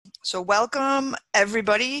So welcome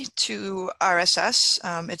everybody to RSS.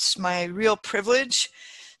 It's my real privilege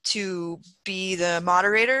to be the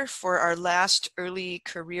moderator for our last early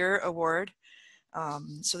career award.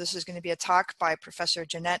 So this is going to be a talk by Professor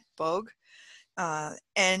Jeannette Bohg.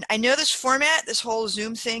 And I know this format, this whole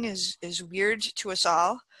Zoom thing is weird to us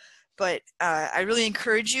all, but I really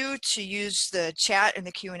encourage you to use the chat and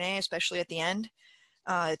the Q&A, especially at the end,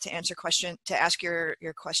 to ask your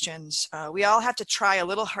questions. We all have to try a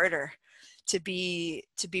little harder to be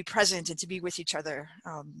present and to be with each other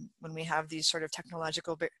when we have these sort of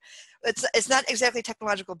technological, it's not exactly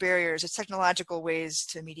technological barriers, it's technological ways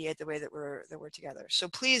to mediate the way that we're together. So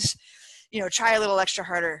please, try a little extra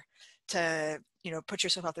harder to, put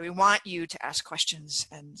yourself out there. We want you to ask questions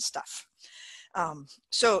and stuff.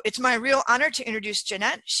 So it's my real honor to introduce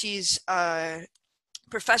Jeannette. She's a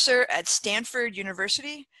professor at Stanford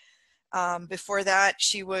University. Before that,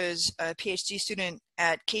 she was a PhD student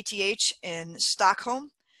at KTH in Stockholm.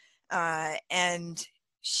 And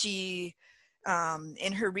she,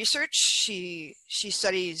 in her research, she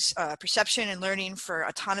studies perception and learning for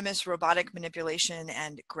autonomous robotic manipulation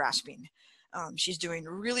and grasping. She's doing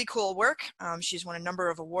really cool work. She's won a number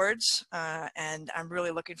of awards, and I'm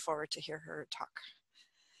really looking forward to hear her talk.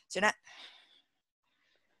 Jeannette.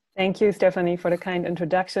 Thank you, Stefanie, for the kind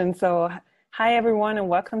introduction. So, hi everyone, and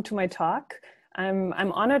welcome to my talk. I'm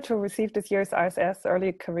honored to receive this year's RSS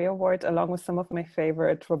Early Career Award along with some of my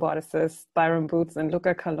favorite roboticists, Byron Boots and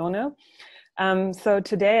Luca Carlone. So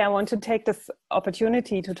today I want to take this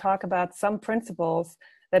opportunity to talk about some principles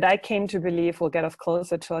that I came to believe will get us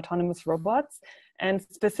closer to autonomous robots. And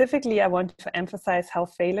specifically, I want to emphasize how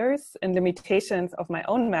failures and limitations of my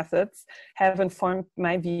own methods have informed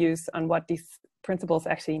my views on what these principles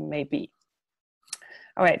actually may be.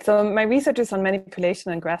 All right, so my research is on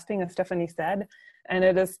manipulation and grasping, as Stefanie said, and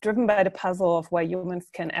it is driven by the puzzle of why humans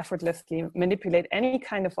can effortlessly manipulate any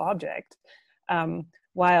kind of object,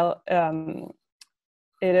 while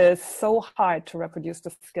it is so hard to reproduce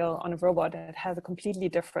the skill on a robot that has a completely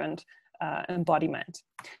different embodiment.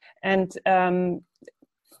 And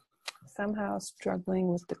somehow struggling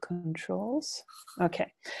with the controls.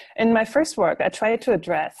 Okay. In my first work, I tried to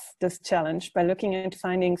address this challenge by looking into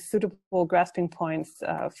finding suitable grasping points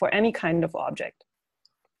for any kind of object.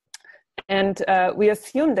 And we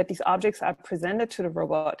assume that these objects are presented to the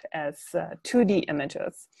robot as 2D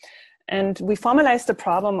images. And we formalized the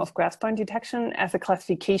problem of grasp point detection as a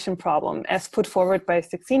classification problem as put forward by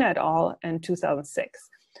Saxena et al. In 2006.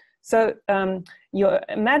 So you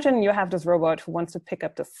imagine you have this robot who wants to pick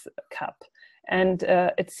up this cup, and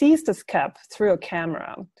it sees this cup through a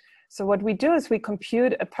camera. So what we do is we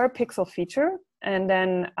compute a per pixel feature and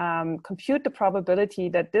then compute the probability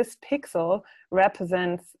that this pixel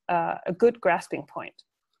represents a good grasping point.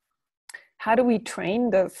 How do we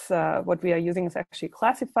train this? What we are using is actually a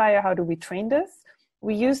classifier. How do we train this?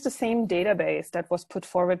 We use the same database that was put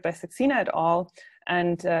forward by Saxena et al.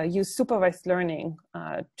 And use supervised learning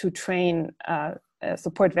to train a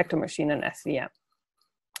support vector machine in SVM.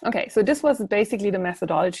 Okay, so this was basically the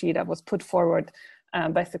methodology that was put forward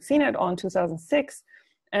by Saxena et al. In 2006.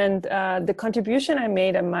 And the contribution I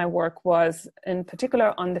made in my work was in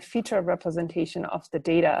particular on the feature representation of the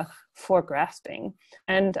data for grasping.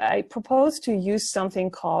 And I proposed to use something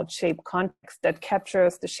called shape context that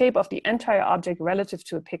captures the shape of the entire object relative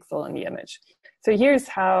to a pixel in the image. So here's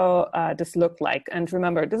how this looked like. And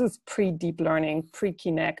remember, this is pre-deep learning,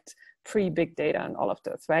 pre-Kinect, pre-big data and all of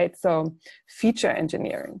this, right? So feature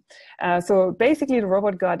engineering. So basically the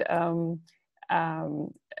robot got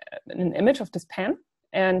an image of this pen.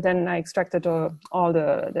 And then I extracted all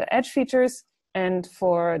the edge features. And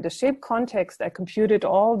for the shape context, I computed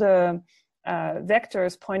all the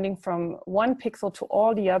vectors pointing from one pixel to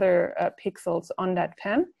all the other pixels on that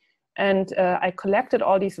pen. And I collected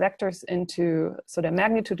all these vectors into, so their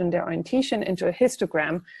magnitude and their orientation, into a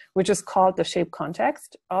histogram, which is called the shape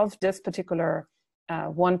context of this particular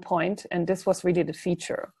one point. And this was really the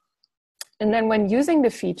feature. And then when using the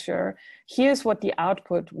feature, here's what the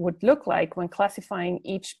output would look like when classifying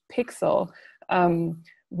each pixel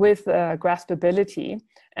with graspability.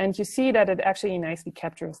 And you see that it actually nicely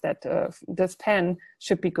captures that this pen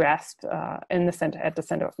should be grasped in the center, at the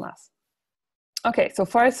center of mass. Okay, so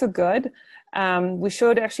far so good. We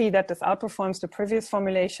showed actually that this outperforms the previous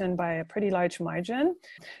formulation by a pretty large margin.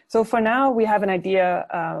 So for now, we have an idea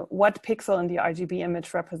what pixel in the RGB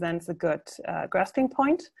image represents a good grasping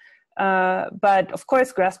point. But of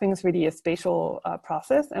course, grasping is really a spatial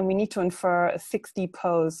process, and we need to infer a 6D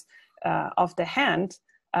pose of the hand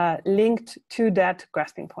linked to that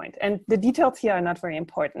grasping point. And the details here are not very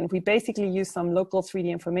important. We basically use some local 3D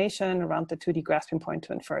information around the 2D grasping point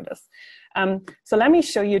to infer this. So let me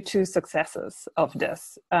show you two successes of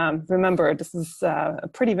this. Remember, this is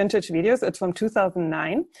pretty vintage videos. It's from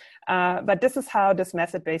 2009. But this is how this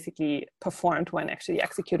method basically performed when actually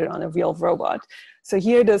executed on a real robot. So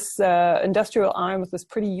here, this industrial arm with this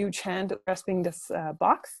pretty huge hand grasping this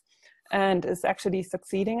box and is actually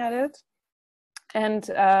succeeding at it. And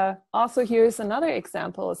also here's another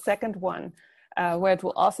example, a second one, where it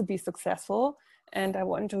will also be successful. And I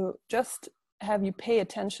want to just have you pay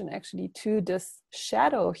attention actually to this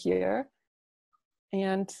shadow here.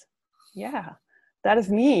 And yeah, that is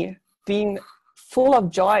me being full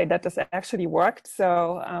of joy that this actually worked.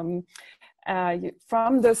 So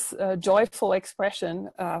from this joyful expression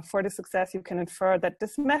for the success, you can infer that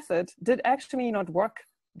this method did actually not work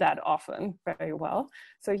that often very well.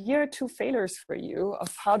 So here are two failures for you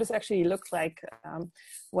of how this actually looks like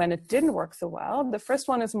when it didn't work so well. The first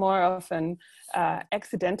one is more of an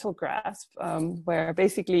accidental grasp, where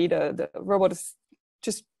basically the robot is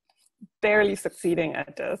just barely succeeding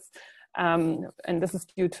at this. And this is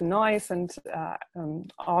due to noise and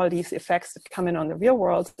all these effects that come in on the real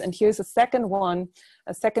world. And here's a second one,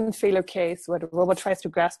 a second failure case where the robot tries to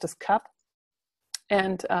grasp this cup.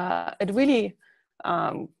 And it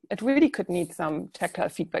really could need some tactile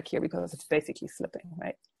feedback here because it's basically slipping,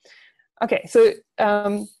 right? Okay, so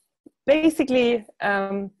basically,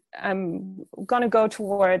 I'm gonna go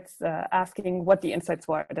towards asking what the insights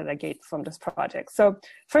were that I gained from this project. So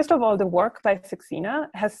first of all, the work by Saxena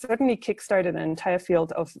has certainly kickstarted an entire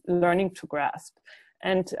field of learning to grasp.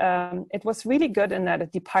 And it was really good in that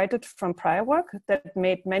it departed from prior work that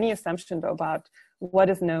made many assumptions about what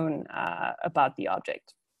is known about the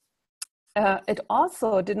object. It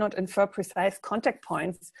also did not infer precise contact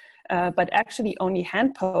points, but actually only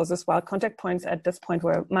hand poses, while contact points at this point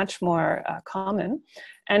were much more common.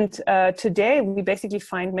 And today we basically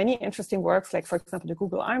find many interesting works, like for example, the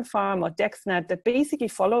Google Arm Farm or DexNet, that basically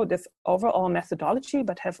follow this overall methodology,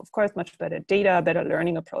 but have of course much better data, better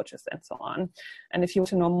learning approaches and so on. And if you want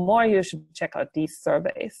to know more, you should check out these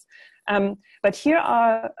surveys. But here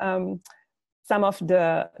are some of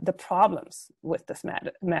the problems with this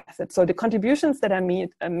method. So the contributions that I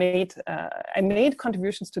made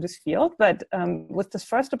contributions to this field, but with this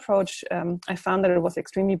first approach, I found that it was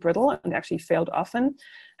extremely brittle and actually failed often.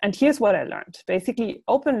 And here's what I learned. Basically,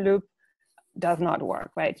 open loop does not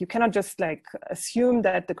work, right? You cannot just like assume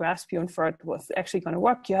that the grasp you inferred was actually going to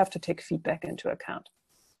work. You have to take feedback into account.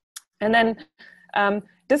 And then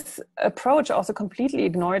this approach also completely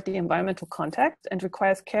ignored the environmental context and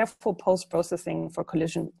requires careful post-processing for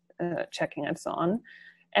collision checking and so on.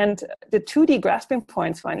 And the 2D grasping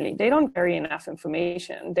points, finally, they don't carry enough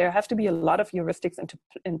information. There have to be a lot of heuristics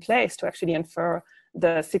in place to actually infer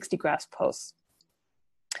the 60 grasp pose.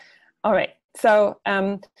 All right, so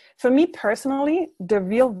for me personally, the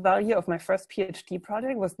real value of my first PhD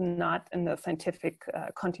project was not in the scientific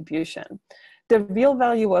contribution. The real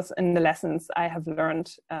value was in the lessons I have learned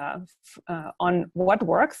on what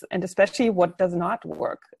works and especially what does not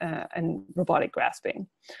work in robotic grasping.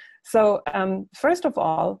 So first of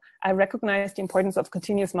all, I recognize the importance of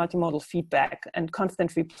continuous multimodal feedback and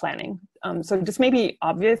constant replanning. So this may be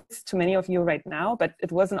obvious to many of you right now, but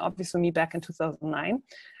it wasn't obvious for me back in 2009.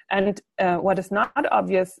 And what is not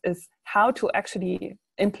obvious is how to actually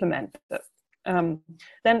implement this.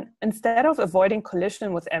 Then instead of avoiding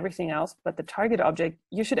collision with everything else but the target object,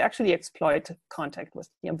 you should actually exploit contact with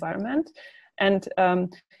the environment. And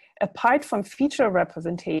apart from feature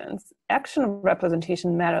representations, action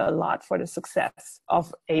representation matter a lot for the success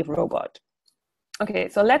of a robot. Okay,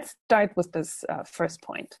 so let's start with this first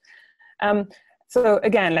point. So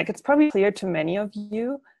again, like it's probably clear to many of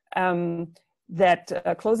you that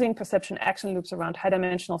closing perception action loops around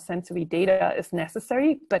high-dimensional sensory data is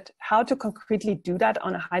necessary, but how to concretely do that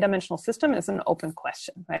on a high-dimensional system is an open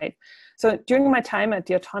question, right? So during my time at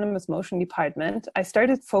the Autonomous Motion Department, I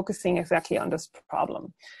started focusing exactly on this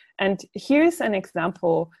problem. And here's an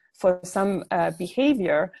example for some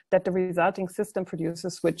behavior that the resulting system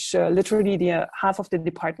produces, which literally the half of the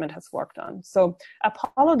department has worked on. So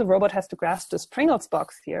Apollo, the robot, has to grasp this Pringles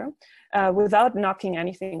box here without knocking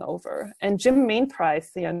anything over. And Jim Mainprice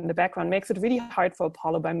here in the background makes it really hard for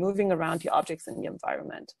Apollo by moving around the objects in the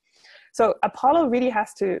environment. So Apollo really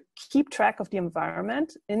has to keep track of the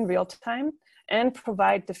environment in real time and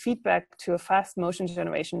provide the feedback to a fast motion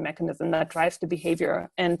generation mechanism that drives the behavior.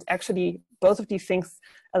 And actually, both of these things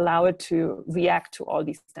allow it to react to all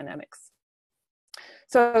these dynamics.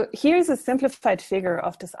 So here's a simplified figure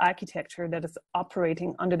of this architecture that is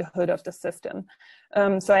operating under the hood of the system.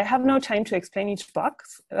 So I have no time to explain each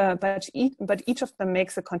box, but each of them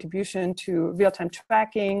makes a contribution to real-time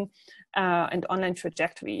tracking and online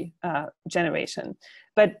trajectory generation.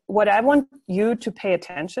 But what I want you to pay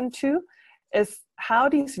attention to is how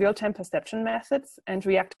these real-time perception methods and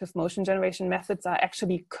reactive motion generation methods are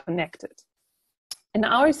actually connected. In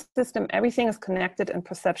our system, everything is connected in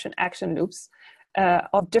perception action loops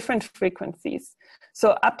of different frequencies.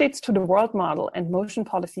 So updates to the world model and motion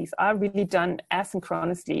policies are really done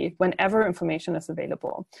asynchronously whenever information is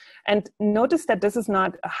available. And notice that this is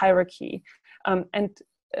not a hierarchy. The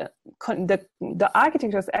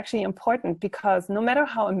architecture is actually important because no matter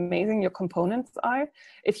how amazing your components are,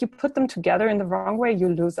 if you put them together in the wrong way, you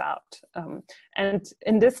lose out. And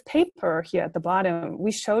in this paper here at the bottom,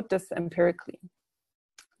 we showed this empirically.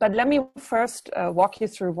 But let me first walk you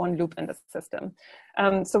through one loop in the system.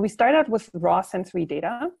 So we start out with raw sensory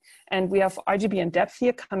data, and we have RGB and depth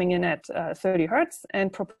here coming in at 30 Hertz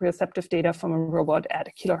and proprioceptive data from a robot at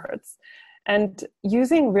a kilohertz. And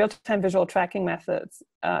using real-time visual tracking methods,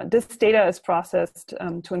 this data is processed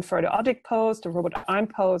to infer the object pose, the robot arm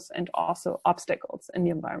pose, and also obstacles in the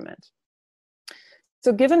environment.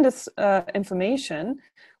 So given this information,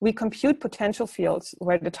 we compute potential fields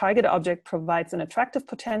where the target object provides an attractive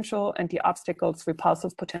potential and the obstacles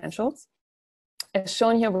repulsive potentials, as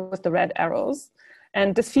shown here with the red arrows.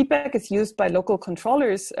 And this feedback is used by local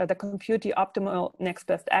controllers that compute the optimal next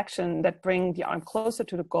best action that bring the arm closer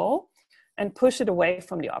to the goal and push it away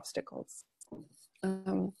from the obstacles.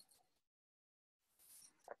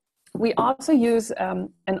 We also use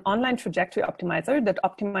an online trajectory optimizer that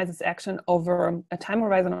optimizes action over a time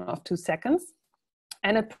horizon of 2 seconds.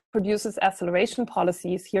 And it produces acceleration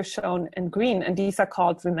policies here shown in green, and these are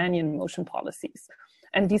called Riemannian motion policies.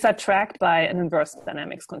 And these are tracked by an inverse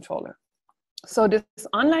dynamics controller. So this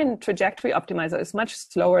online trajectory optimizer is much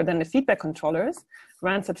slower than the feedback controllers,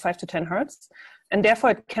 runs at 5 to 10 Hertz, and therefore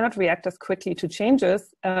it cannot react as quickly to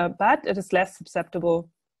changes, but it is less susceptible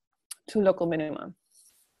to local minima.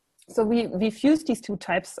 So we fuse these two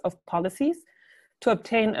types of policies to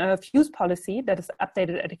obtain a fuse policy that is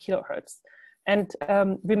updated at a kilohertz. And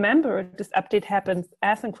remember, this update happens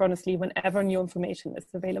asynchronously whenever new information is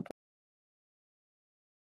available.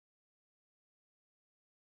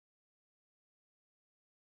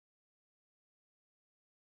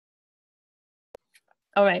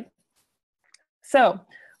 All right. So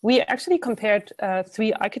we actually compared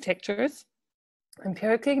 3 architectures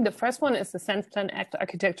empirically. The first one is the sense plan act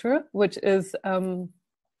architecture, which is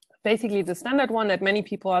basically the standard one that many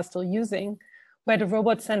people are still using, where the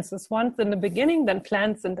robot senses once in the beginning, then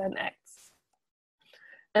plans, and then acts.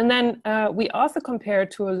 And then we also compare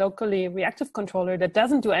to a locally reactive controller that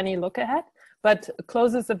doesn't do any look ahead, but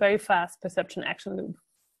closes a very fast perception action loop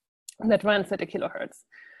that runs at a kilohertz.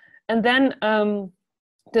 And then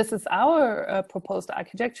this is our proposed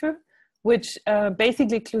architecture, which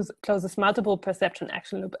basically closes multiple perception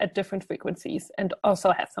action loop at different frequencies and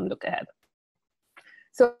also has some look ahead.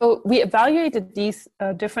 So we evaluated these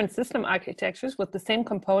different system architectures with the same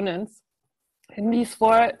components in these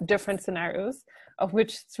 4 different scenarios, of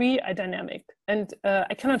which 3 are dynamic. And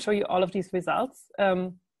I cannot show you all of these results,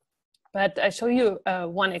 but I show you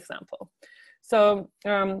one example. So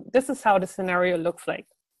this is how the scenario looks like.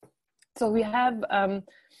 So we have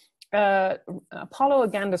Apollo,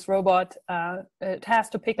 again, this robot, it has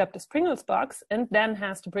to pick up this Pringles box and then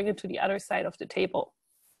has to bring it to the other side of the table.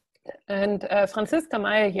 And Franziska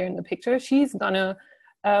Meyer here in the picture, she's gonna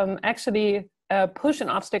actually push an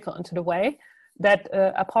obstacle into the way that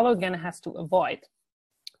Apollo again has to avoid.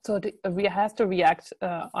 So we have to react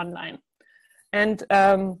online. And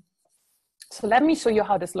so let me show you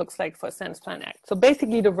how this looks like for sense plan act. So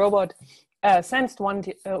basically the robot sensed once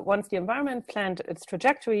the environment, planned its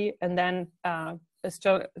trajectory, and then it's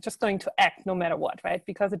just going to act no matter what, right?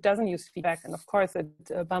 Because it doesn't use feedback, and of course it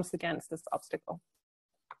bumps against this obstacle.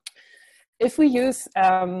 If we use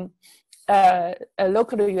a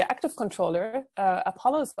locally reactive controller,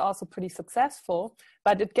 Apollo is also pretty successful,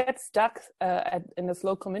 but it gets stuck in this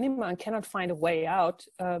local minima and cannot find a way out,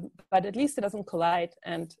 but at least it doesn't collide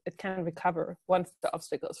and it can recover once the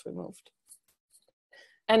obstacle is removed.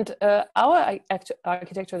 And our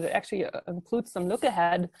architecture that actually includes some look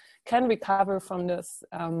ahead can recover from this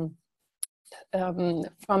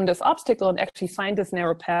obstacle and actually find this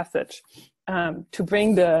narrow passage to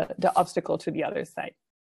bring the obstacle to the other side.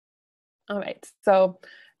 All right, so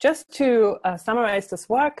just to summarize this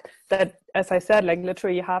work that, as I said, like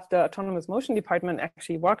literally half the autonomous motion department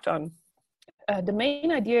actually worked on, the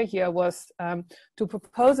main idea here was to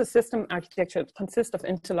propose a system architecture that consists of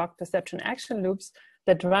interlocked perception action loops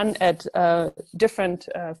that run at different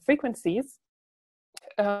frequencies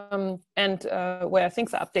and where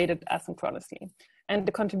things are updated asynchronously. And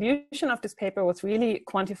the contribution of this paper was really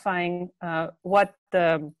quantifying what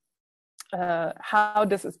the how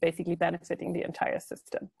this is basically benefiting the entire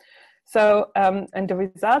system. So, and the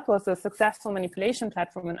result was a successful manipulation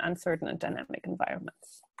platform in uncertain and dynamic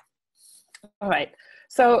environments. All right,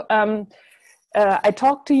 so I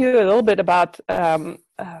talked to you a little bit about the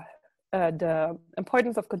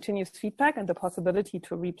importance of continuous feedback and the possibility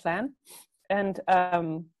to replan. And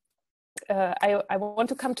I want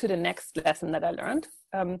to come to the next lesson that I learned,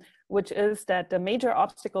 which is that the major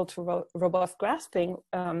obstacle to robust grasping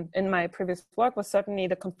in my previous work was certainly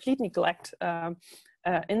the complete neglect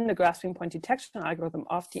in the grasping point detection algorithm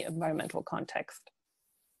of the environmental context.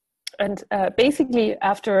 And basically,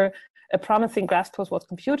 after a promising grasp pose was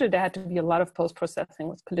computed, there had to be a lot of post-processing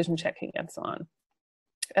with collision checking and so on.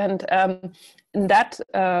 And that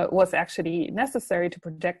was actually necessary to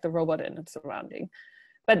protect the robot in its surrounding.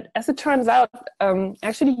 But as it turns out,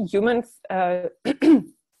 actually humans are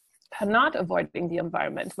not avoiding the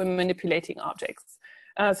environment when manipulating objects.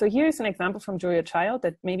 So here's an example from Julia Child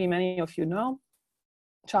that maybe many of you know,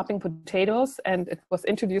 chopping potatoes, and it was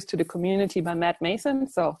introduced to the community by Matt Mason.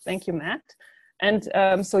 So thank you, Matt. And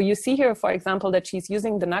so you see here, for example, that she's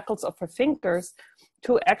using the knuckles of her fingers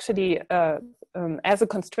to actually, as a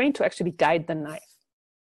constraint to actually guide the knife.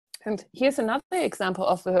 And here's another example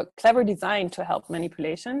of a clever design to help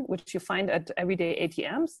manipulation, which you find at everyday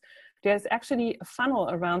ATMs. There's actually a funnel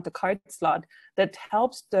around the card slot that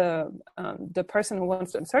helps the person who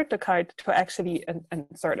wants to insert the card to actually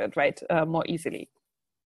insert it, right, more easily.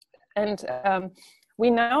 And we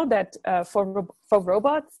know that for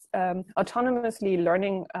robots, autonomously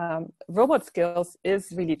learning robot skills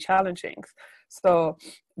is really challenging. So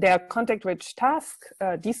there are context-rich tasks.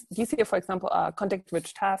 These here, for example, are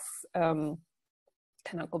context-rich tasks, can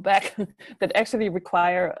I go back, that actually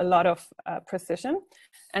require a lot of precision,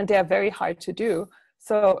 and they are very hard to do.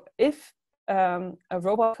 So if a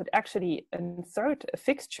robot could actually insert a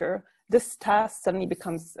fixture, this task suddenly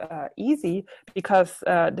becomes easy because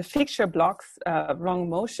the fixture blocks wrong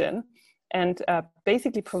motion and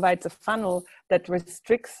basically provides a funnel that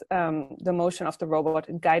restricts the motion of the robot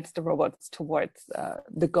and guides the robots towards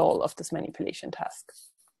the goal of this manipulation task.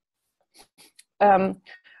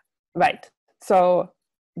 Right, so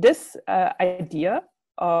this idea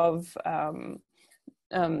of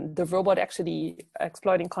the robot actually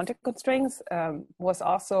exploiting context constraints was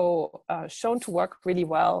also shown to work really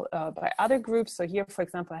well by other groups. So here, for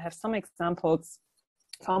example, I have some examples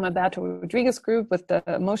from Alberto Rodriguez group with the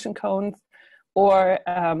motion cones, or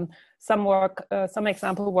some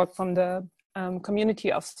example work from the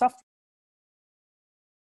community of software.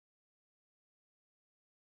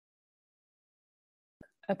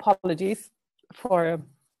 Apologies for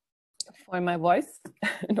my voice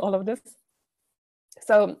in all of this.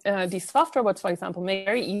 So these software bots, for example, make it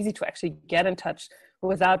very easy to actually get in touch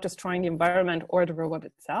without destroying the environment or the robot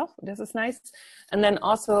itself. This is nice. And then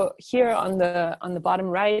also here on the bottom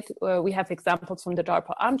right, we have examples from the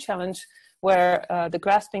DARPA Arm Challenge where the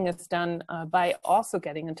grasping is done by also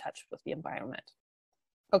getting in touch with the environment.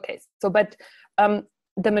 Okay, so but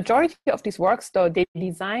the majority of these works, though, they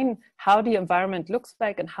design how the environment looks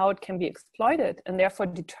like and how it can be exploited, and therefore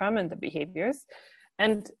determine the behaviors.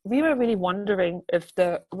 And we were really wondering if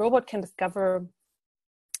the robot can discover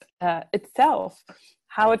itself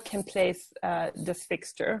how it can place this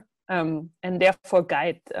fixture and therefore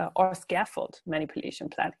guide or scaffold manipulation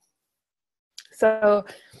planning. So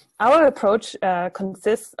our approach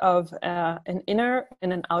consists of an inner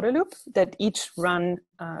and an outer loop that each run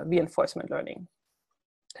reinforcement learning.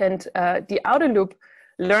 And the outer loop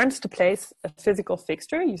learns to place a physical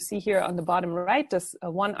fixture. You see here on the bottom right, this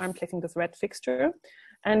one arm placing this red fixture.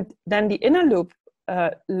 And then the inner loop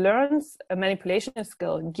learns a manipulation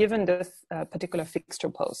skill given this particular fixture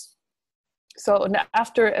pose. So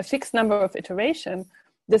after a fixed number of iterations,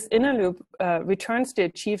 this inner loop returns the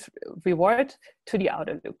achieved reward to the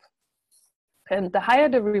outer loop. And the higher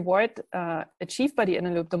the reward achieved by the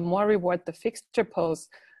inner loop, the more reward the fixture pose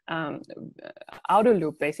outer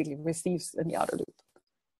loop basically receives in the outer loop.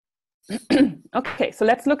 Okay, so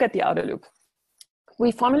let's look at the outer loop.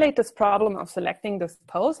 We formulate this problem of selecting this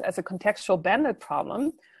pose as a contextual bandit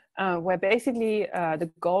problem, where basically the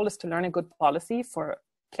goal is to learn a good policy for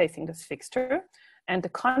placing this fixture. And the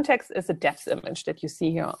context is a depth image that you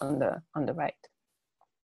see here on the right.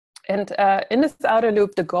 And in this outer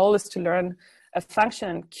loop, the goal is to learn a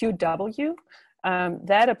function QW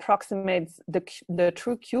that approximates the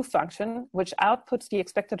true Q function, which outputs the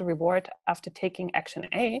expected reward after taking action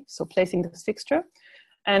A, so placing this fixture.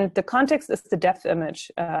 And the context is the depth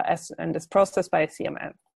image and is processed by a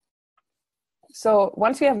CMM. So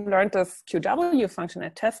once we have learned this QW function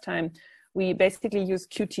at test time, we basically use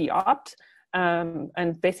Qt opt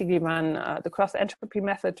and basically run the cross entropy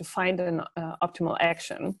method to find an optimal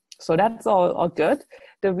action. So that's all good.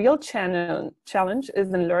 The real challenge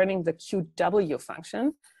is in learning the QW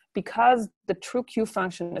function, because the true Q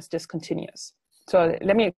function is discontinuous. So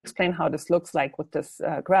let me explain how this looks like with this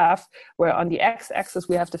graph, where on the x-axis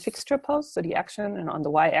we have the fixture pose, so the action, and on the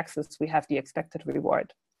y-axis we have the expected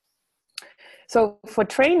reward. So for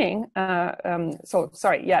training,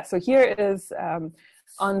 so here is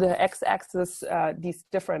on the x-axis these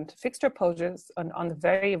different fixture poses. On the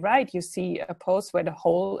very right, you see a pose where the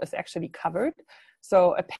hole is actually covered.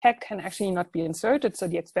 So a peg can actually not be inserted, so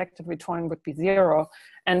the expected return would be 0.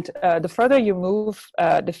 And the further you move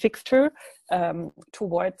the fixture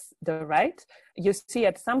towards the right, you see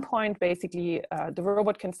at some point, basically, the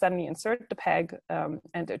robot can suddenly insert the peg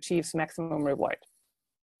and achieves maximum reward.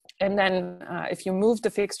 And then if you move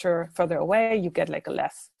the fixture further away, you get like a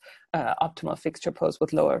less optimal fixture pose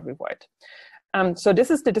with lower reward. So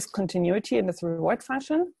this is the discontinuity in this reward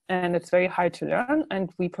function, and it's very hard to learn.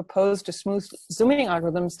 And we propose the smooth zooming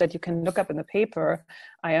algorithms that you can look up in the paper.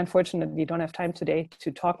 I unfortunately don't have time today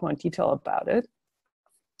to talk more in detail about it.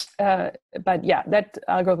 But yeah, that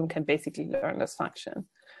algorithm can basically learn this function.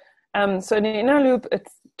 So in the inner loop,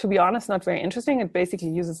 it's, to be honest, not very interesting. It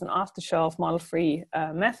basically uses an off-the-shelf model-free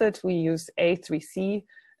method. We use A3C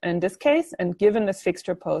in this case, and given this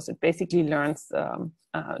fixture pose, it basically learns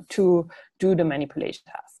to do the manipulation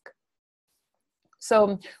task.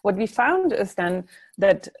 So what we found is then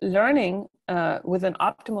that learning with an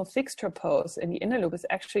optimal fixture pose in the inner loop is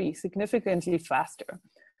actually significantly faster.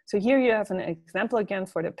 So here you have an example again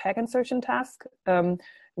for the peg insertion task,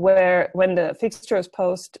 where when the fixture is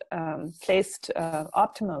placed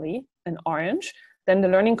optimally in orange, then the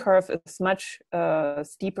learning curve is much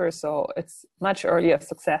steeper, so it's much earlier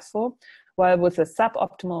successful, while with a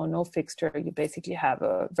suboptimal no fixture, you basically have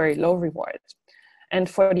a very low reward. And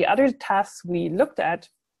for the other tasks we looked at,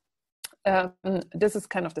 this is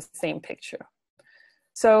kind of the same picture.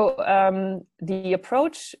 So the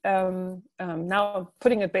approach, now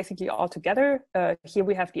putting it basically all together, here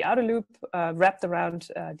we have the outer loop wrapped around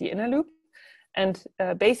the inner loop. And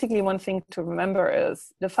basically one thing to remember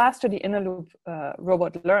is the faster the inner loop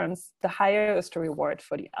robot learns, the higher is the reward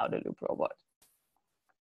for the outer loop robot.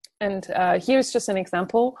 And here's just an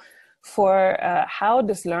example for how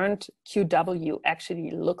this learned QW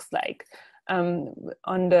actually looks like.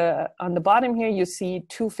 On the bottom here, you see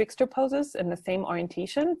two fixture poses in the same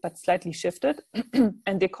orientation, but slightly shifted.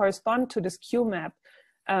 And they correspond to this Q map,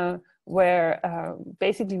 where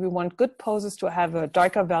basically we want good poses to have a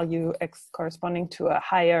darker value corresponding to a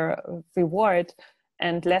higher reward,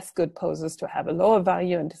 and less good poses to have a lower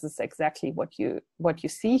value. And this is exactly what you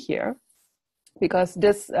see here, because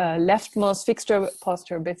this leftmost fixture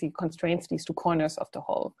posture basically constrains these two corners of the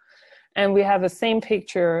hole. And we have the same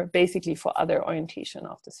picture basically for other orientation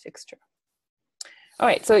of this fixture. All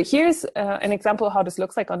right, so here's an example of how this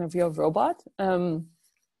looks like on a real robot.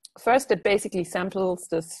 First, it basically samples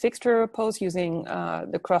this fixture pose using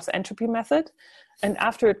the cross entropy method. And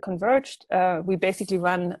after it converged, we basically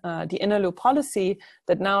run the inner loop policy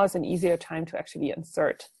that now is an easier time to actually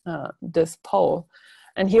insert this pole.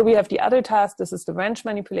 And here we have the other task. This is the wrench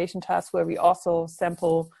manipulation task, where we also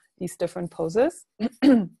sample these different poses.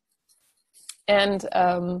 And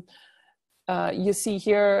you see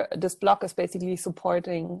here, this block is basically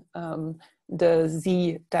supporting the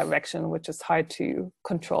Z direction, which is hard to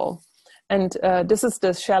control. And this is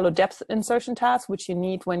the shallow depth insertion task, which you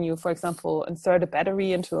need when you, for example, insert a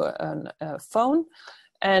battery into a phone.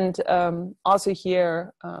 And also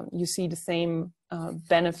here, you see the same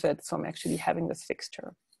benefits from actually having this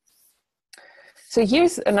fixture. So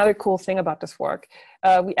here's another cool thing about this work.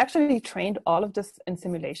 We actually trained all of this in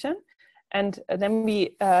simulation. And then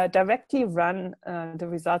we directly run the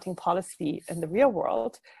resulting policy in the real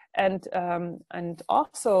world. And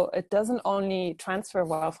also, it doesn't only transfer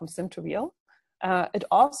well from sim to real, it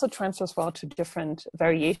also transfers well to different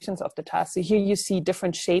variations of the task. So here you see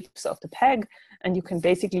different shapes of the peg, and you can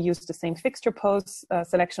basically use the same fixture pose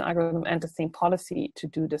selection algorithm and the same policy to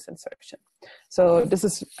do this insertion. So this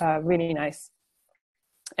is really nice.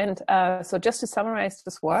 And so just to summarize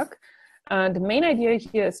this work, the main idea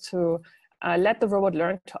here is to let the robot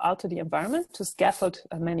learn to alter the environment to scaffold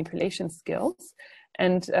manipulation skills.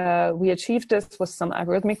 And we achieved this with some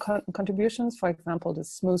algorithmic contributions, for example, the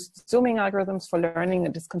smooth zooming algorithms for learning a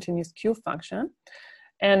discontinuous Q function.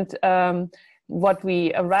 And what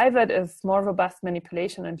we arrive at is more robust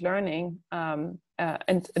manipulation and learning,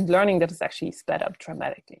 and learning that is actually sped up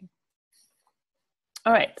dramatically.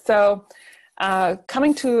 All right, so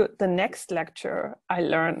coming to the next lecture I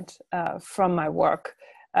learned from my work.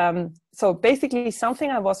 So basically something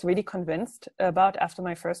I was really convinced about after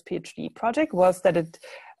my first PhD project was that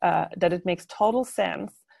it makes total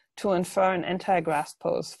sense to infer an entire graph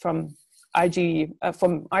pose from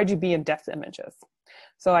RGB and depth images.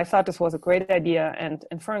 So I thought this was a great idea, and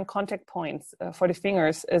inferring contact points for the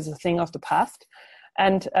fingers is a thing of the past.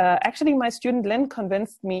 And actually my student Lynn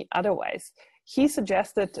convinced me otherwise. He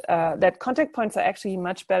suggested that contact points are actually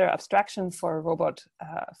much better abstraction for a robot,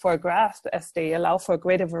 for a grasp, as they allow for a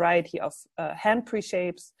greater variety of hand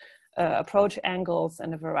pre-shapes, approach angles,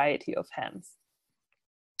 and a variety of hands.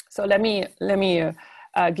 So let me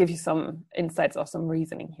give you some insights or some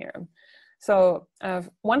reasoning here. So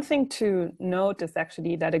one thing to note is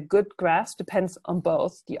actually that a good grasp depends on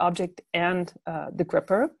both the object and the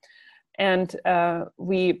gripper. And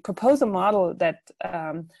we propose a model that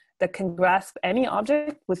can grasp any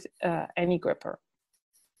object with any gripper.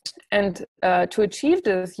 And to achieve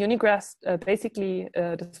this, Unigrasp basically,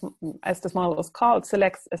 as this model is called,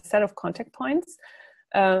 selects a set of contact points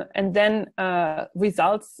and then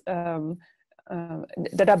results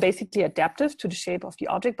that are basically adaptive to the shape of the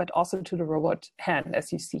object, but also to the robot hand,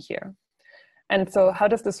 as you see here. And so how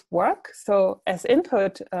does this work? So as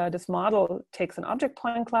input, this model takes an object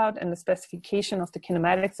point cloud and the specification of the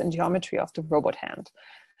kinematics and geometry of the robot hand.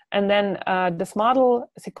 And then this model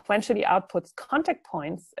sequentially outputs contact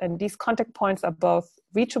points, and these contact points are both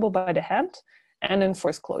reachable by the hand and in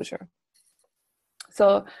force closure.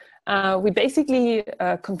 So we basically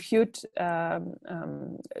compute,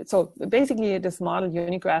 so basically this model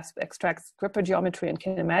Unigrasp extracts gripper geometry and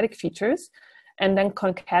kinematic features and then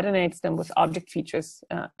concatenates them with object features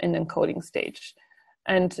in the encoding stage.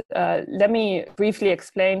 And let me briefly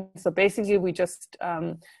explain. So basically we just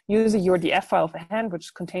use a URDF file of a hand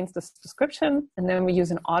which contains this description, and then we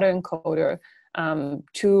use an autoencoder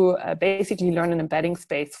to basically learn an embedding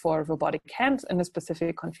space for robotic hands in a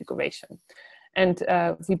specific configuration. And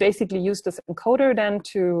we basically use this encoder then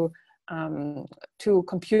to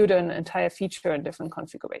compute an entire feature in different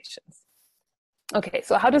configurations. Okay,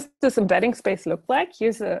 so how does this embedding space look like?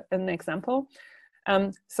 Here's an example.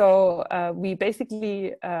 We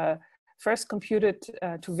basically first computed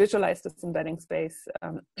to visualize this embedding space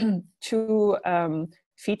two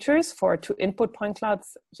features for two input point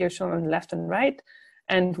clouds, here shown on the left and right.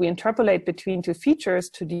 And we interpolate between two features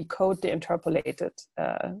to decode the interpolated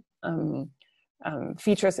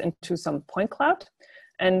features into some point cloud.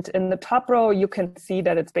 And in the top row, you can see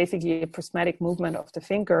that it's basically a prismatic movement of the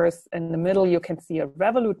fingers. In the middle, you can see a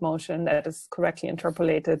revolute motion that is correctly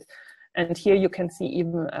interpolated. And here you can see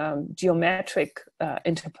even geometric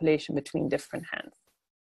interpolation between different hands.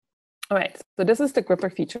 All right, so this is the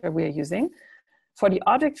gripper feature we are using. For the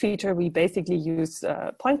object feature, we basically use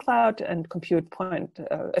point cloud and compute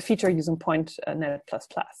a feature using point net++.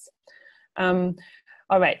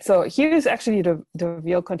 All right, so here is actually the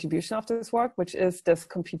real contribution of this work, which is this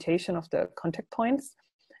computation of the contact points.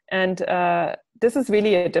 And this is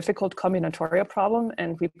really a difficult combinatorial problem,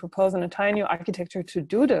 and we propose an entire new architecture to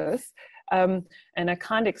do this. And I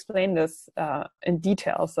can't explain this in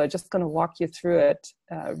detail, so I'm just going to walk you through it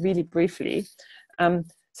really briefly.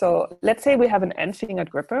 So let's say we have an n-fingered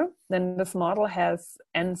gripper, then this model has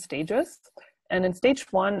n stages. And in stage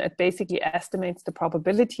one, it basically estimates the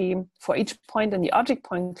probability for each point in the object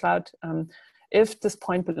point cloud if this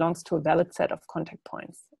point belongs to a valid set of contact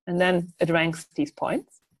points. And then it ranks these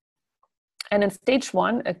points. And in stage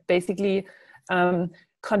one, it basically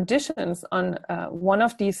conditions on one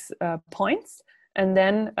of these points and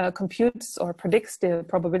then computes or predicts the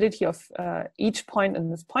probability of each point in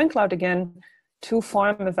this point cloud again to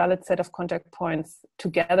form a valid set of contact points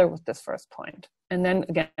together with this first point. And then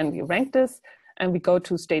again, we rank this and we go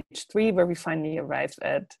to stage 3 where we finally arrive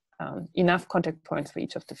at enough contact points for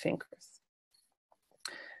each of the fingers.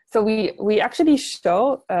 So we actually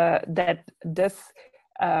show that this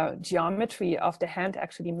geometry of the hand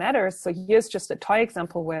actually matters. So here's just a toy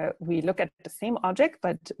example where we look at the same object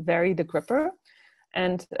but vary the gripper.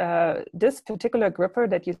 And this particular gripper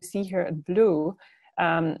that you see here in blue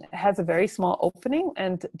has a very small opening,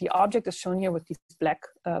 and the object is shown here with these black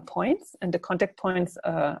points, and the contact points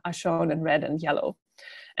are shown in red and yellow.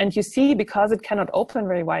 And you see, because it cannot open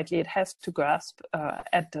very widely, it has to grasp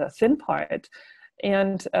at the thin part.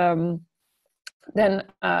 And then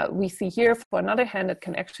we see here for another hand that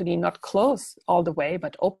can actually not close all the way,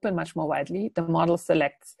 but open much more widely. The model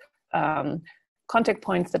selects contact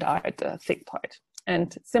points that are at the thick part.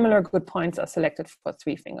 And similar good points are selected for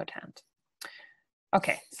three-fingered hand.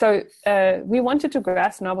 Okay, so we wanted to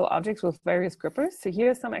grasp novel objects with various grippers. So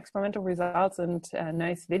here are some experimental results and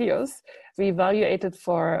nice videos. We evaluated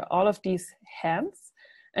for all of these hands.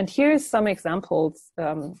 And here's some examples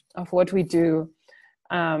of what we do,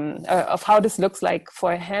 of how this looks like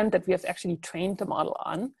for a hand that we have actually trained the model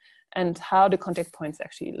on, and how the contact points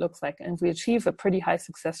actually looks like. And we achieve a pretty high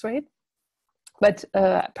success rate. But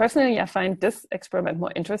personally, I find this experiment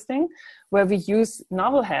more interesting, where we use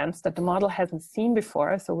novel hands that the model hasn't seen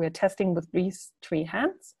before. So we're testing with these three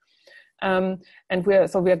hands. And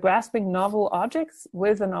we're grasping novel objects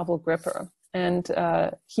with a novel gripper. And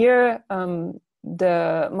here,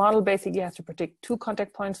 the model basically has to predict two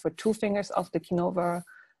contact points for two fingers of the Keynote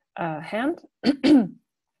hand.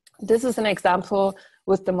 This is an example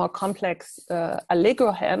with the more complex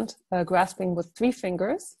Allegro hand, grasping with three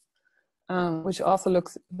fingers. Which also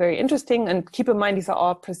looks very interesting. And keep in mind, these are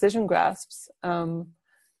all precision grasps.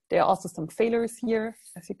 There are also some failures here,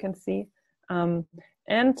 as you can see.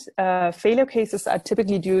 Failure cases are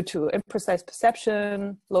typically due to imprecise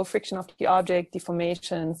perception, low friction of the object,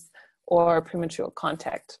 deformations, or premature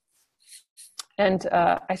contact. And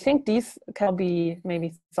I think these can be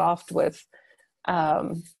maybe solved with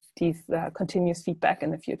these continuous feedback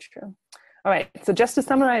in the future. All right, so just to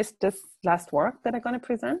summarize this last work that I'm going to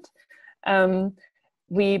present,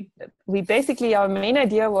 we basically, our main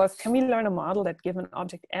idea was, can we learn a model that, given an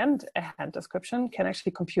object and a hand description, can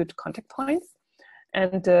actually compute contact points?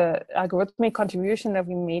 And the algorithmic contribution that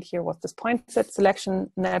we made here was this point set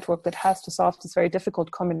selection network that has to solve this very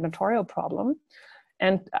difficult combinatorial problem.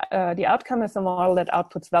 And the outcome is a model that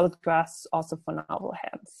outputs valid grasps also for novel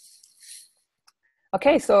hands.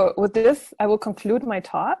 Okay, so with this, I will conclude my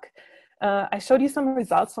talk. I showed you some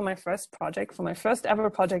results for my first project, for my first ever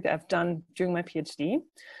project I've done during my PhD.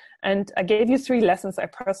 And I gave you three lessons I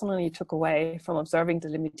personally took away from observing the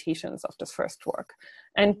limitations of this first work.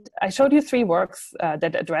 And I showed you three works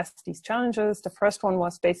that addressed these challenges. The first one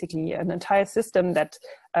was basically an entire system that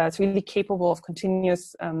is really capable of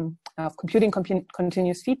computing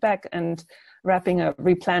continuous feedback and wrapping a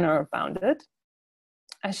replanner around it.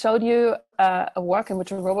 I showed you a work in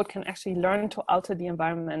which a robot can actually learn to alter the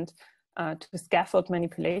environment to scaffold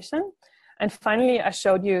manipulation. And finally, I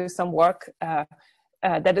showed you some work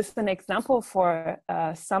that is an example for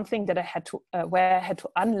something that I had to, where I had to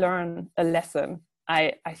unlearn a lesson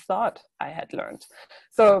I thought I had learned.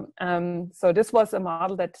 So, so this was a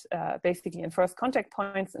model that basically infers contact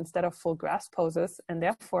points instead of full grasp poses, and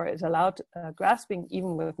therefore it allowed grasping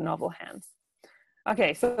even with novel hands.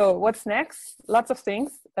 Okay, so what's next? Lots of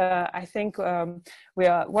things. I think we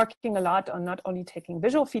are working a lot on not only taking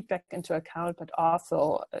visual feedback into account, but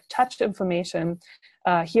also touch information.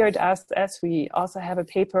 Here at RSS, we also have a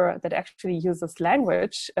paper that actually uses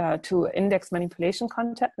language to index manipulation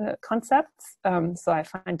concepts. So I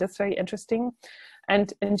find this very interesting.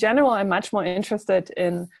 And in general, I'm much more interested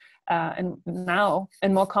in now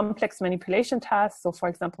in more complex manipulation tasks. So for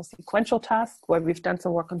example, sequential tasks, where we've done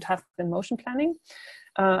some work on task and motion planning.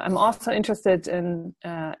 I'm also interested in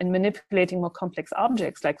manipulating more complex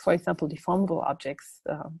objects, like for example, deformable objects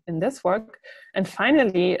in this work. And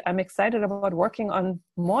finally, I'm excited about working on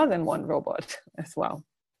more than one robot as well,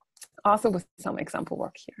 also with some example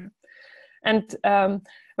work here. And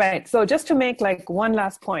right, so just to make like one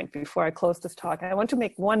last point before I close this talk, I want to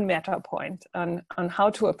make one meta point on how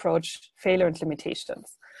to approach failure and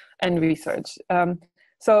limitations and research.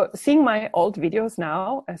 So seeing my old videos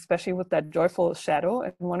now, especially with that joyful shadow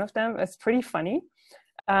in one of them, is pretty funny.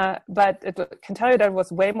 But it can tell you that it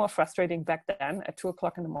was way more frustrating back then at 2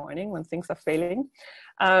 o'clock in the morning when things are failing.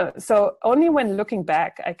 So only when looking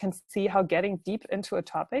back, I can see how getting deep into a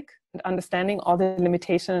topic and understanding all the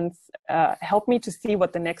limitations helped me to see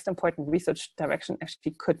what the next important research direction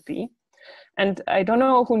actually could be. And I don't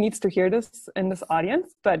know who needs to hear this in this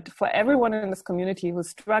audience, but for everyone in this community who's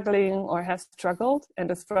struggling or has struggled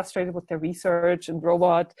and is frustrated with their research and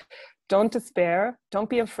robot, don't despair. Don't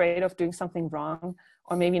be afraid of doing something wrong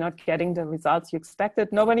or maybe not getting the results you expected.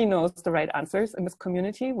 Nobody knows the right answers in this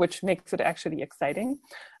community, which makes it actually exciting.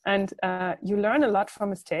 And you learn a lot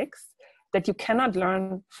from mistakes that you cannot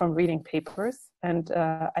learn from reading papers. And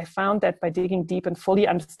I found that by digging deep and fully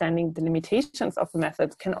understanding the limitations of the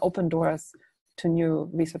methods can open doors to new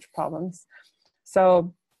research problems.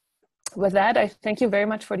 So with that, I thank you very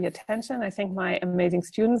much for the attention. I thank my amazing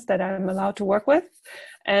students that I'm allowed to work with.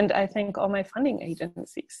 And I thank all my funding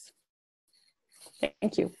agencies.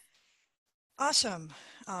 Thank you. Awesome.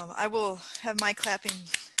 I will have my clapping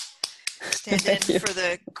stand in for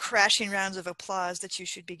the crashing rounds of applause that you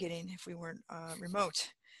should be getting if we weren't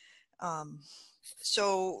remote.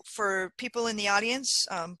 So for people in the audience,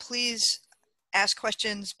 please ask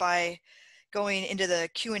questions by going into the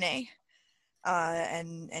Q&A,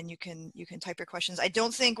 and you can type your questions. I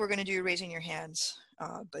don't think we're going to do raising your hands,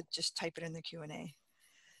 but just type it in the Q&A.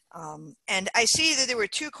 And I see that there were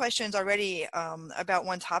 2 questions already about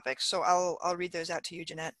one topic, so I'll read those out to you,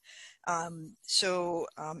 Jeannette.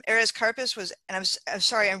 Eris Carpus was, and I'm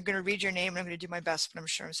sorry, I'm going to read your name and I'm going to do my best, but I'm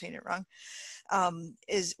sure I'm saying it wrong.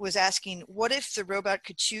 Was asking, what if the robot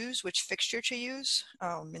could choose which fixture to use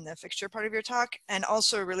in the fixture part of your talk? And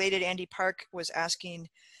also related, Andy Park was asking,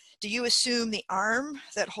 do you assume the arm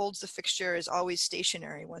that holds the fixture is always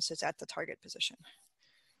stationary once it's at the target position?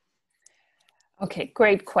 Okay,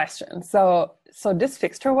 great question. So this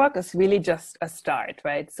fixture work is really just a start,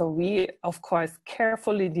 right? So we, of course,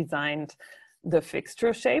 carefully designed the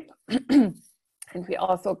fixture shape, and we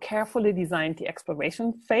also carefully designed the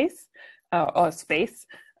exploration phase or space,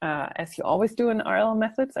 as you always do in RL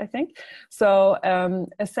methods, I think. So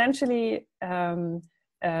essentially,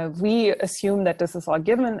 we assume that this is all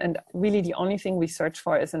given, and really the only thing we search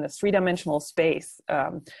for is in a 3-dimensional space.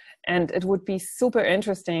 And it would be super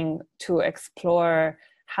interesting to explore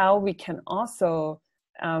how we can also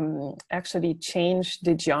actually change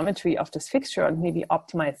the geometry of this fixture and maybe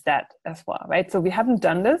optimize that as well, right? So we haven't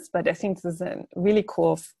done this, but I think this is a really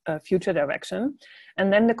cool future direction.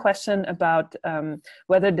 And then the question about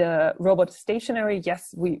whether the robot is stationary,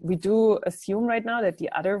 yes, we do assume right now that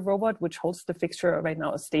the other robot which holds the fixture right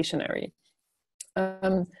now is stationary.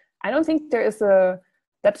 I don't think there is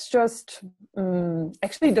that's just,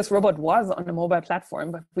 actually this robot was on a mobile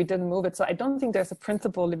platform, but we didn't move it. So I don't think there's a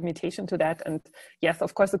principal limitation to that. And yes,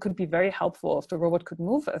 of course, it could be very helpful if the robot could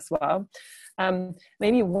move as well.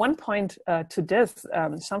 Maybe one point to this,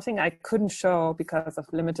 something I couldn't show because of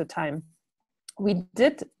limited time. We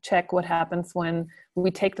did check what happens when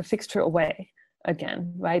we take the fixture away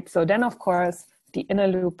again, right? So then, of course, the inner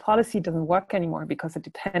loop policy doesn't work anymore because it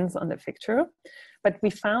depends on the fixture. But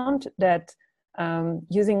we found that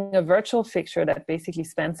using a virtual fixture that basically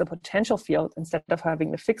spans the potential field instead of having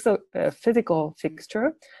the physical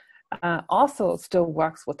fixture also still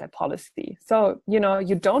works with that policy. So, you know,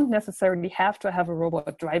 you don't necessarily have to have a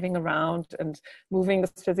robot driving around and moving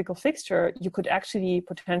this physical fixture. You could actually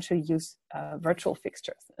potentially use virtual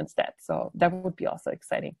fixtures instead. So that would be also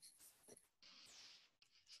exciting.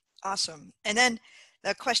 Awesome. And then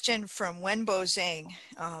a question from Wenbo Zhang.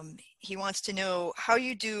 He wants to know how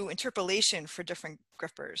you do interpolation for different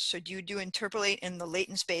grippers. So do you do interpolate in the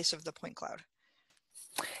latent space of the point cloud?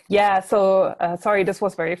 Yeah, so sorry, this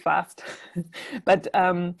was very fast. But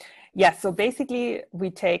yeah, so basically we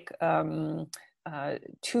take 2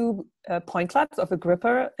 point clouds of a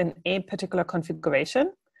gripper in a particular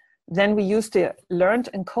configuration. Then we use the learned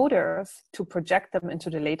encoders to project them into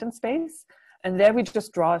the latent space. And there we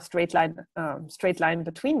just draw a straight line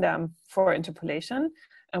between them for interpolation.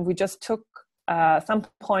 And we just took some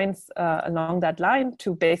points along that line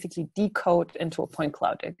to basically decode into a point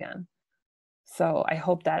cloud again. So I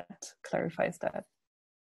hope that clarifies that.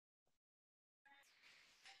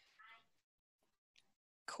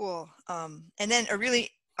 Cool. And then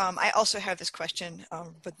I also have this question,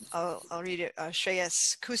 but I'll read it.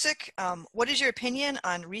 Shreyas Kusik, what is your opinion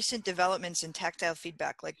on recent developments in tactile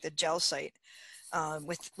feedback, like the gel site,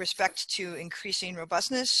 with respect to increasing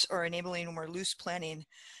robustness or enabling more loose planning,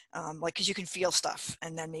 like because you can feel stuff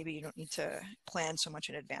and then maybe you don't need to plan so much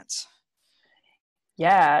in advance?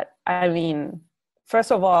 Yeah, I mean,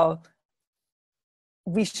 first of all,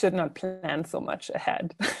 we should not plan so much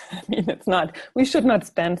ahead. I mean, we should not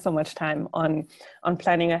spend so much time on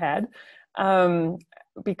planning ahead,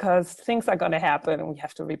 because things are going to happen and we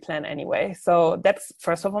have to replan anyway. So that's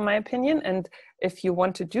first of all my opinion. And if you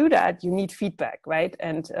want to do that, you need feedback, right?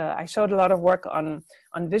 And I showed a lot of work on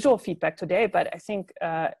visual feedback today, but I think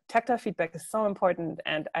tactile feedback is so important.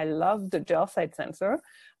 And I love the gel site sensor.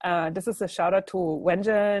 This is a shout out to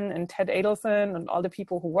Wenjin and Ted Adelson and all the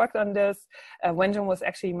people who worked on this. Wenjin was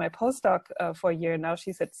actually my postdoc for a year. Now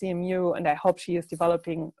she's at CMU, and I hope she is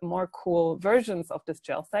developing more cool versions of this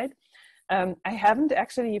gel site. I haven't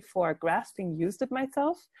actually for grasping used it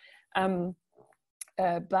myself,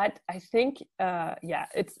 but I think, yeah,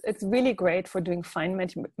 it's really great for doing fine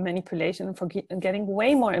manipulation, for getting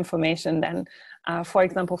way more information than, for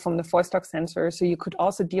example, from the force-torque sensor. So you could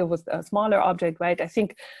also deal with a smaller object, right? I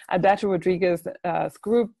think Alberto Rodriguez's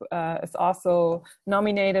group is also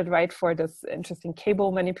nominated, right, for this interesting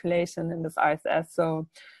cable manipulation in this RSS. So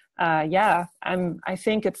yeah, I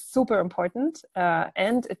think it's super important,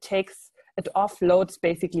 and it offloads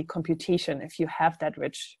basically computation if you have that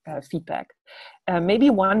rich feedback. Maybe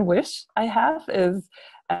one wish I have is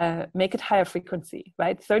make it higher frequency,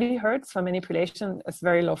 right? 30 hertz for manipulation is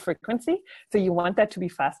very low frequency. So you want that to be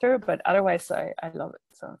faster, but otherwise I love it.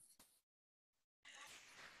 So.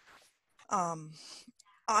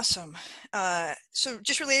 Awesome. So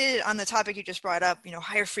just related on the topic you just brought up,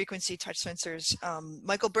 higher frequency touch sensors.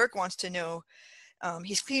 Michael Burke wants to know,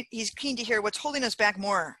 he's keen to hear what's holding us back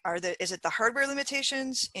more. Is it the hardware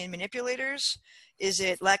limitations in manipulators? Is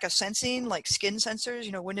it lack of sensing, like skin sensors?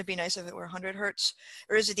 Wouldn't it be nice if it were 100 hertz?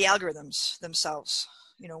 Or is it the algorithms themselves?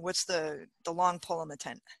 What's the long pole on the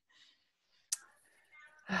tent?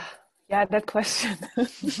 Yeah, that question.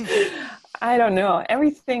 I don't know.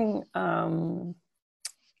 Everything.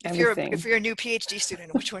 If you're a new PhD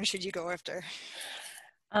student, which one should you go after?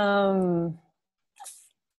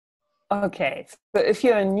 Okay, so if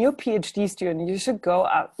you're a new PhD student, you should go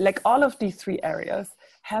out, like all of these three areas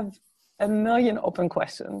have a million open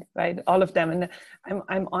questions, right? All of them. And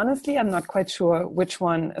I'm honestly, I'm not quite sure which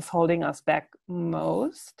one is holding us back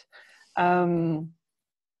most.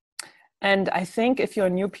 And I think if you're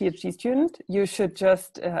a new PhD student, you should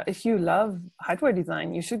just, if you love hardware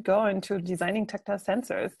design, you should go into designing tactile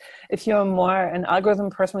sensors. If you're more an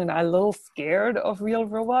algorithm person and are a little scared of real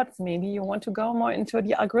robots, maybe you want to go more into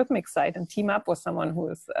the algorithmic side and team up with someone who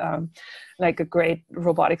is like a great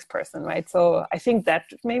robotics person, right? So I think that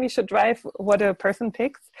maybe should drive what a person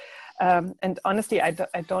picks. And honestly, I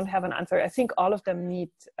don't have an answer. I think all of them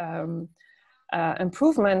need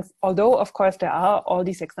improvements, although of course there are all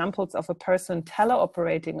these examples of a person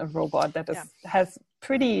teleoperating a robot that has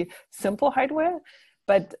pretty simple hardware,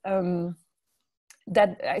 but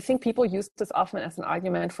that I think people use this often as an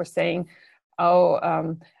argument for saying,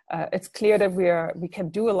 it's clear that we can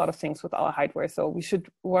do a lot of things with our hardware, so we should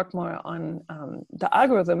work more on the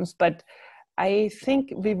algorithms. But I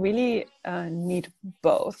think we really need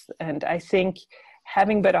both, and I think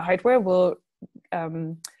having better hardware will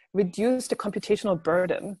reduce the computational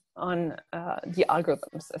burden on the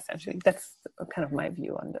algorithms, essentially. That's kind of my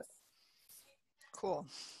view on this. Cool.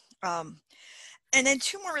 And then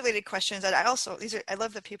two more related questions that I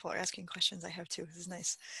love that people are asking questions. I have too. This is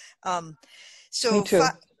nice. So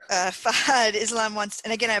Fahad Islam wants,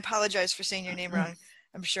 and again, I apologize for saying your name wrong.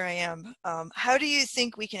 I'm sure I am. How do you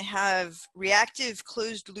think we can have reactive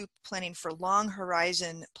closed loop planning for long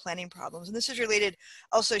horizon planning problems? And this is related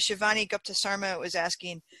also, Shivani Gupta Sarma was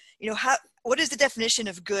asking, what is the definition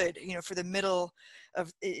of good, for the middle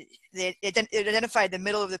of, it identified the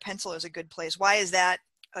middle of the pencil as a good place. Why is that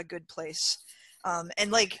a good place?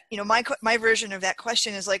 And like, my version of that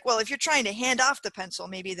question is like, well, if you're trying to hand off the pencil,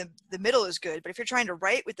 maybe the middle is good. But if you're trying to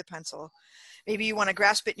write with the pencil, maybe you want to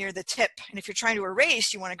grasp it near the tip. And if you're trying to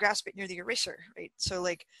erase, you want to grasp it near the eraser, right? So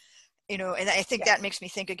like, and I think that makes me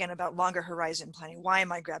think again about longer horizon planning. Why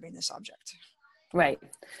am I grabbing this object? Right.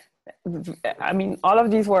 I mean, all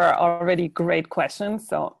of these were already great questions.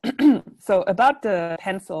 So, so about the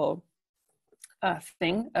pencil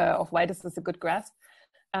thing of why this is a good grasp.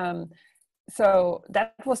 So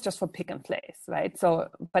that was just for pick and place, right? So,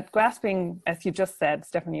 but grasping, as you just said,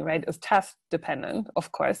 Stefanie, right, is task dependent,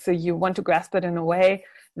 of course. So you want to grasp it in a way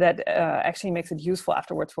that actually makes it useful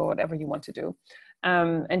afterwards for whatever you want to do.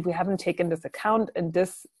 And we haven't taken this account in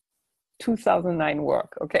this 2009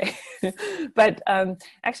 work, okay? But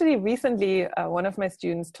actually recently, one of my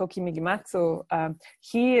students, Toki Migimatsu,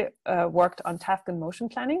 he worked on task and motion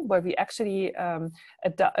planning, where we actually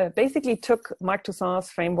basically took Marc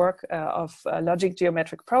Toussaint's framework of logic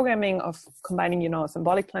geometric programming, of combining, a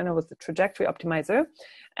symbolic planner with the trajectory optimizer,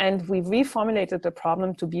 and we reformulated the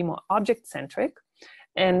problem to be more object-centric.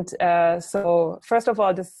 And so first of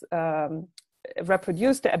all, this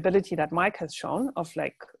reproduce the ability that Mike has shown of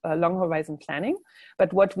like long horizon planning.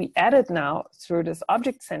 But what we added now through this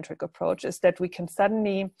object-centric approach is that we can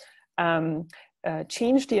suddenly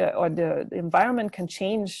change the environment can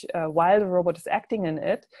change while the robot is acting in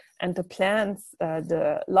it, and the plans,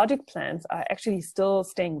 the logic plans are actually still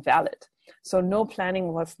staying valid. So no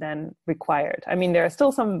planning was then required. I mean, there are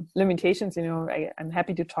still some limitations, I'm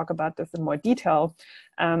happy to talk about this in more detail.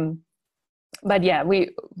 But yeah, we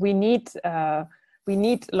need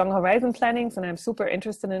long horizon plannings, and I'm super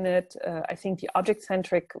interested in it. I think the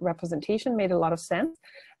object-centric representation made a lot of sense.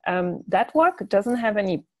 That work doesn't have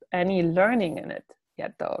any learning in it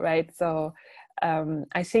yet, though, right? So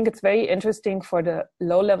I think it's very interesting for the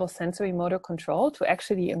low-level sensory motor control to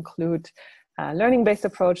actually include learning-based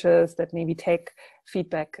approaches that maybe take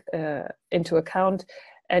feedback into account.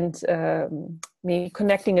 And me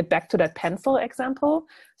connecting it back to that pencil example.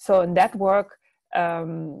 So in that work,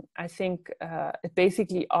 I think it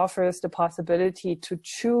basically offers the possibility to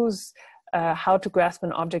choose how to grasp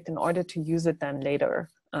an object in order to use it then later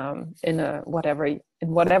in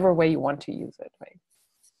whatever way you want to use it, right?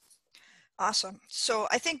 Awesome. So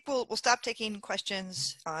I think we'll stop taking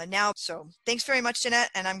questions now. So thanks very much, Jeannette,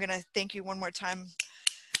 and I'm going to thank you one more time.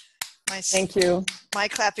 Thank you. My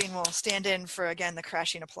clapping will stand in for, again, the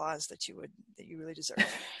crashing applause that you really deserve.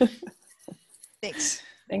 Thanks.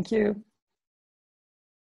 Thank you.